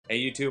Hey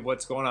YouTube,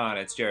 what's going on?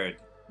 It's Jared.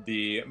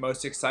 The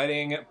most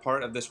exciting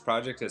part of this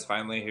project is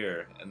finally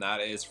here, and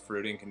that is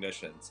fruiting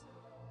conditions.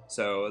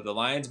 So the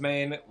lion's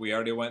mane, we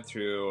already went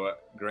through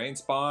grain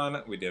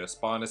spawn, we did a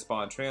spawn to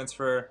spawn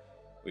transfer,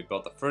 we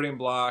built the fruiting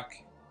block,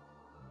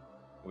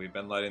 we've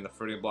been letting the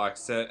fruiting block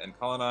sit and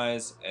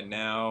colonize, and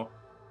now,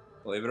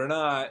 believe it or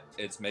not,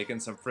 it's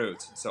making some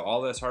fruits. So all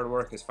this hard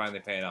work is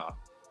finally paying off.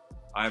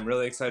 I'm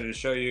really excited to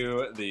show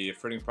you the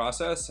fruiting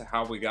process,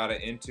 how we got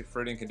it into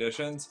fruiting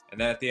conditions, and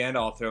then at the end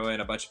I'll throw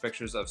in a bunch of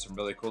pictures of some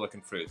really cool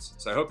looking fruits.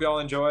 So I hope you all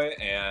enjoy,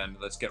 and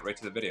let's get right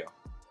to the video.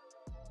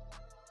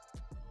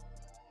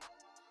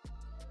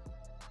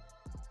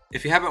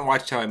 If you haven't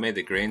watched how I made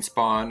the grain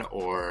spawn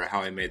or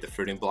how I made the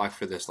fruiting block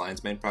for this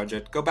lion's mane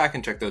project, go back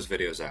and check those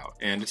videos out.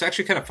 And it's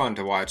actually kind of fun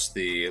to watch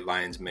the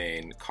lion's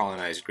mane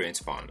colonized grain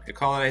spawn. It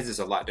colonizes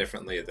a lot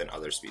differently than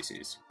other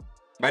species.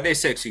 By day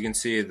 6, you can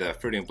see the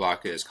fruiting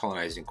block is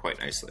colonizing quite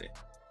nicely.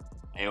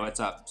 Hey,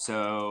 what's up?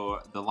 So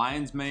the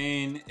lion's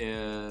mane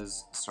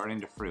is starting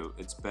to fruit.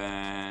 Today's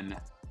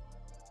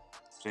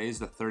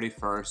the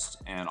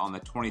 31st, and on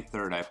the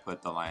 23rd I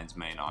put the lion's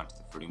mane onto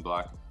the fruiting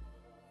block.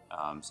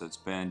 So it's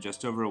been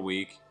just over a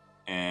week,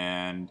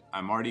 and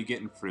I'm already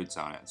getting fruits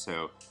on it.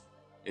 So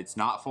it's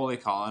not fully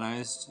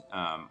colonized.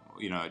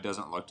 It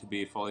doesn't look to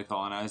be fully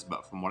colonized,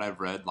 but from what I've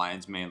read,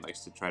 lion's mane likes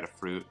to try to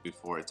fruit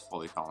before it's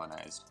fully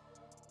colonized.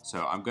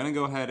 So I'm going to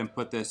go ahead and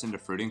put this into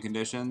fruiting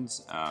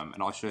conditions,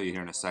 and I'll show you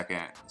here in a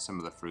second some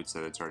of the fruits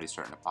that it's already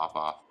starting to pop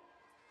off.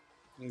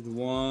 There's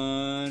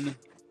 1,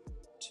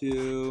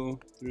 2,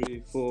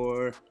 3,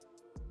 4,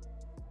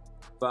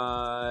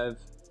 5.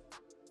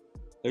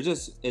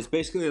 It's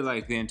basically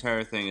like the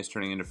entire thing is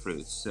turning into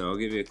fruits. So I'll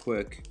give you a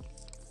quick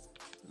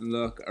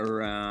look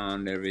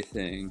around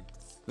everything.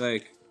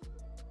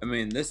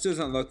 This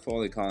doesn't look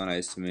fully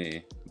colonized to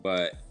me,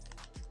 but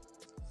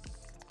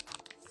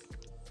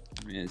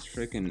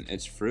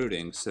it's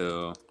fruiting,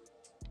 so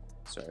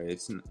sorry,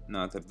 it's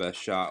not the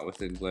best shot with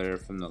the glare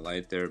from the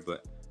light there,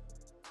 but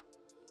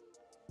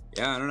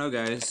yeah, I don't know,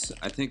 guys.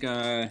 I think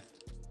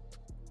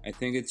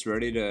it's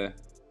ready to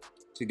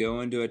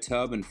go into a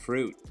tub and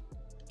fruit.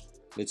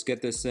 Let's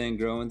get this thing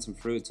growing some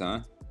fruits,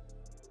 huh?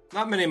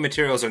 Not many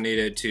materials are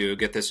needed to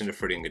get this into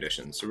fruiting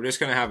conditions, so we're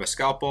just going to have a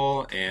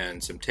scalpel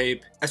and some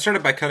tape. I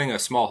started by cutting a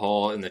small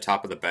hole in the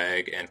top of the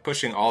bag and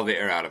pushing all the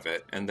air out of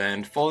it, and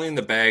then folding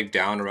the bag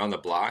down around the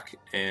block,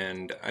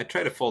 and I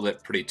try to fold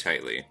it pretty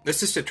tightly.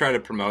 This is to try to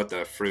promote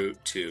the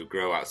fruit to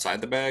grow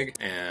outside the bag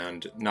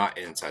and not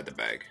inside the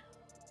bag.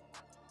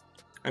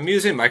 I'm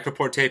using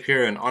micropore tape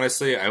here, and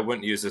honestly, I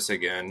wouldn't use this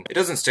again. It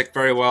doesn't stick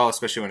very well,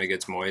 especially when it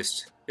gets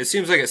moist. It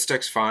seems like it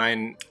sticks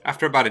fine.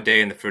 After about a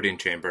day in the fruiting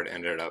chamber, it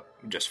ended up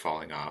just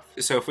falling off.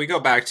 So if we go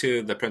back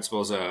to the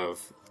principles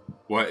of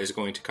what is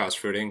going to cause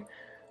fruiting,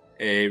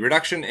 a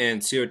reduction in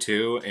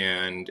CO2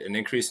 and an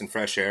increase in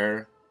fresh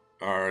air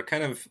are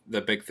kind of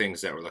the big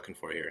things that we're looking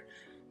for here.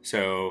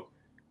 So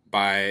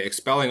by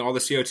expelling all the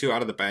CO2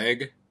 out of the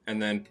bag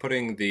and then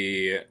putting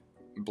the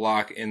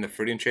block in the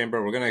fruiting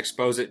chamber, we're going to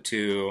expose it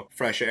to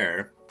fresh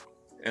air.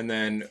 And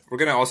then we're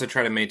going to also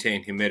try to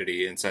maintain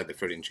humidity inside the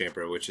fruiting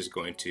chamber, which is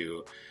going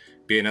to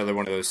be another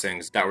one of those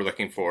things that we're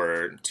looking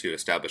for to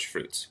establish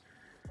fruits.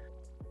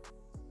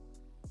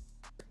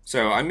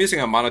 So I'm using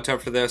a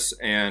monotub for this,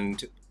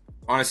 and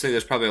honestly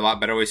there's probably a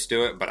lot better ways to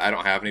do it, but I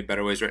don't have any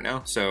better ways right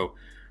now. So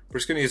we're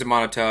just going to use a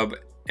monotub,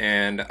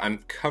 and I'm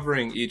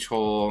covering each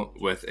hole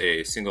with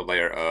a single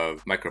layer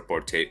of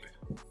micropore tape.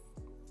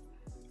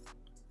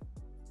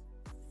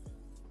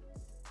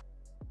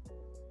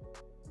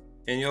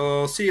 And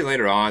you'll see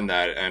later on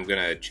that I'm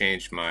going to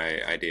change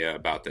my idea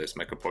about this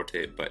micropore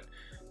tape, but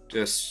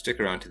just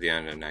stick around to the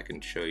end and I can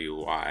show you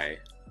why.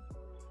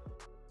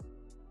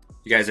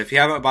 You guys, if you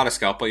haven't bought a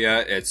scalpel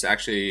yet, it's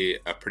actually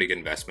a pretty good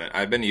investment.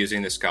 I've been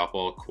using this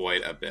scalpel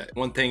quite a bit.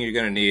 One thing you're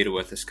going to need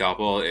with the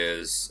scalpel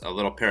is a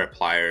little pair of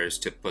pliers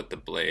to put the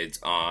blades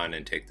on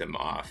and take them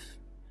off.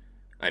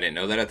 I didn't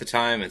know that at the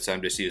time, and so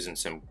I'm just using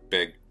some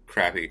big,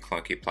 crappy,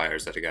 clunky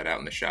pliers that I got out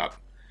in the shop.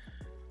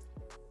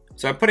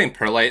 So I'm putting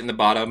pearlite in the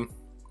bottom,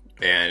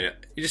 and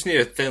you just need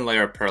a thin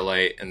layer of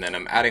pearlite, and then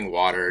I'm adding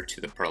water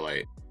to the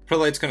pearlite.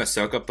 Pearlite's going to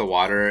soak up the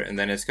water, and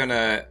then it's going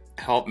to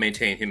help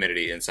maintain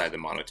humidity inside the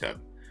monotub.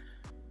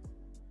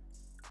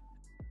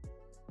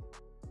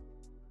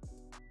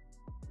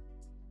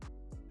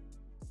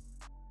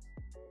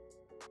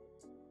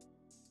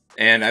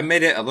 And I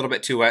made it a little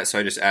bit too wet, so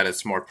I just added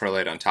some more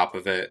pearlite on top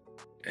of it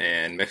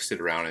and mixed it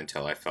around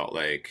until I felt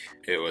like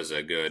it was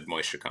a good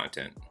moisture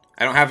content.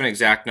 I don't have an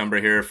exact number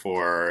here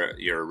for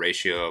your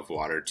ratio of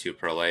water to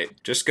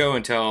perlite. Just go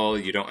until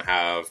you don't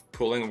have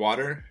pooling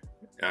water,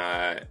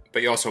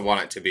 but you also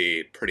want it to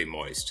be pretty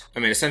moist.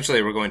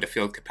 Essentially we're going to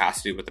field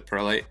capacity with the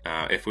perlite.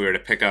 If we were to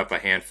pick up a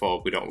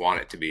handful, we don't want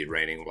it to be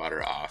raining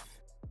water off.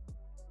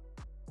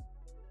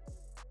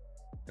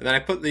 And then I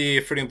put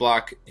the fruiting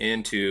block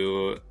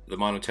into the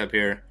monotub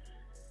here,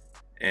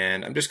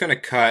 and I'm just going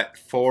to cut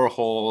 4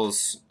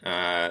 holes,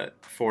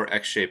 4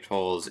 X-shaped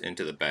holes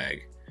into the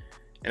bag.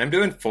 And I'm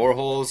doing 4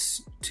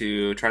 holes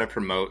to try to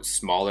promote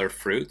smaller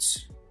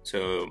fruits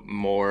So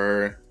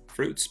more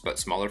fruits, but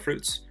smaller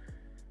fruits.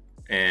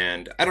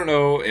 And I don't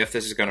know if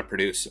this is going to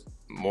produce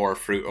more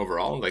fruit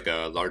overall, like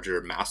a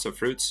larger mass of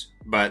fruits,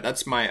 but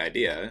that's my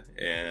idea,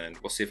 and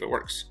we'll see if it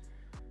works.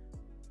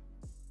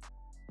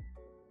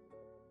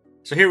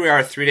 So here we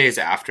are 3 days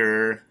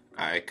after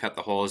I cut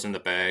the holes in the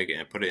bag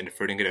and put it into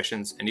fruiting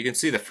conditions, and you can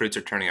see the fruits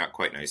are turning out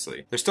quite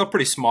nicely. They're still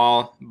pretty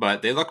small,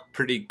 but they look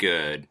pretty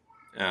good.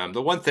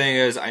 The one thing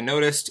is I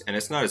noticed, and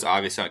it's not as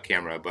obvious on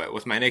camera, but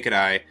with my naked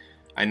eye,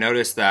 I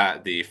noticed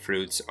that the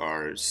fruits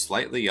are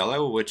slightly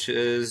yellow, which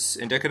is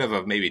indicative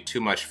of maybe too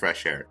much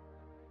fresh air.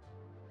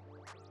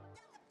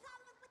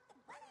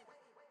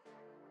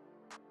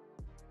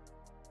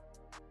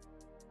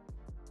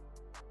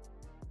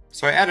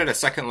 So I added a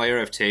second layer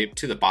of tape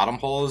to the bottom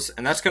holes,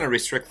 and that's going to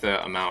restrict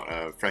the amount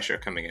of fresh air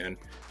coming in.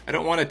 I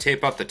don't want to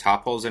tape up the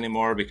top holes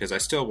anymore because I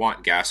still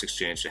want gas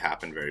exchange to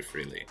happen very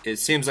freely. It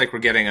seems like we're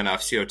getting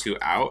enough CO2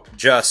 out,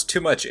 Just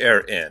too much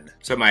air in.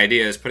 so my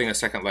idea is putting a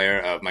second layer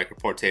of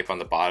micropore tape on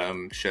the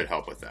bottom should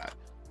help with that.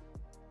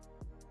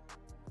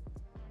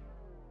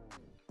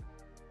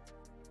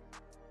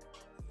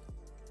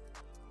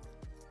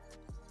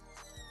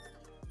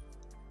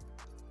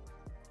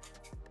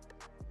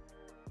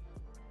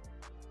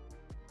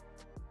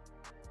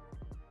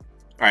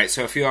 Alright,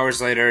 so a few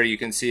hours later, you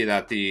can see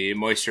that the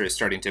moisture is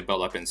starting to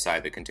build up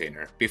inside the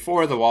container.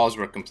 Before, the walls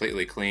were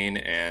completely clean,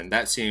 and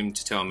that seemed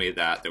to tell me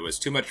that there was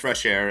too much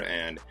fresh air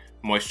and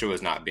moisture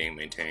was not being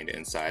maintained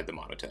inside the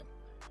monotub.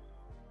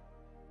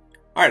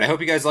 Alright, I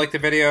hope you guys liked the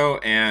video,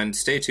 and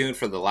stay tuned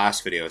for the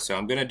last video. So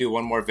I'm going to do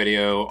one more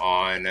video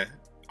on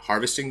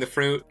harvesting the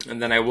fruit,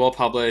 and then I will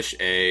publish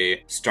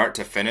a start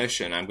to finish,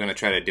 and I'm going to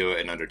try to do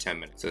it in under 10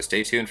 minutes. So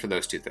stay tuned for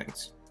those two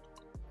things.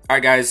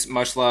 Alright guys,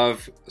 much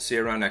love. See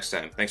you around next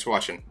time. Thanks for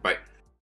watching. Bye.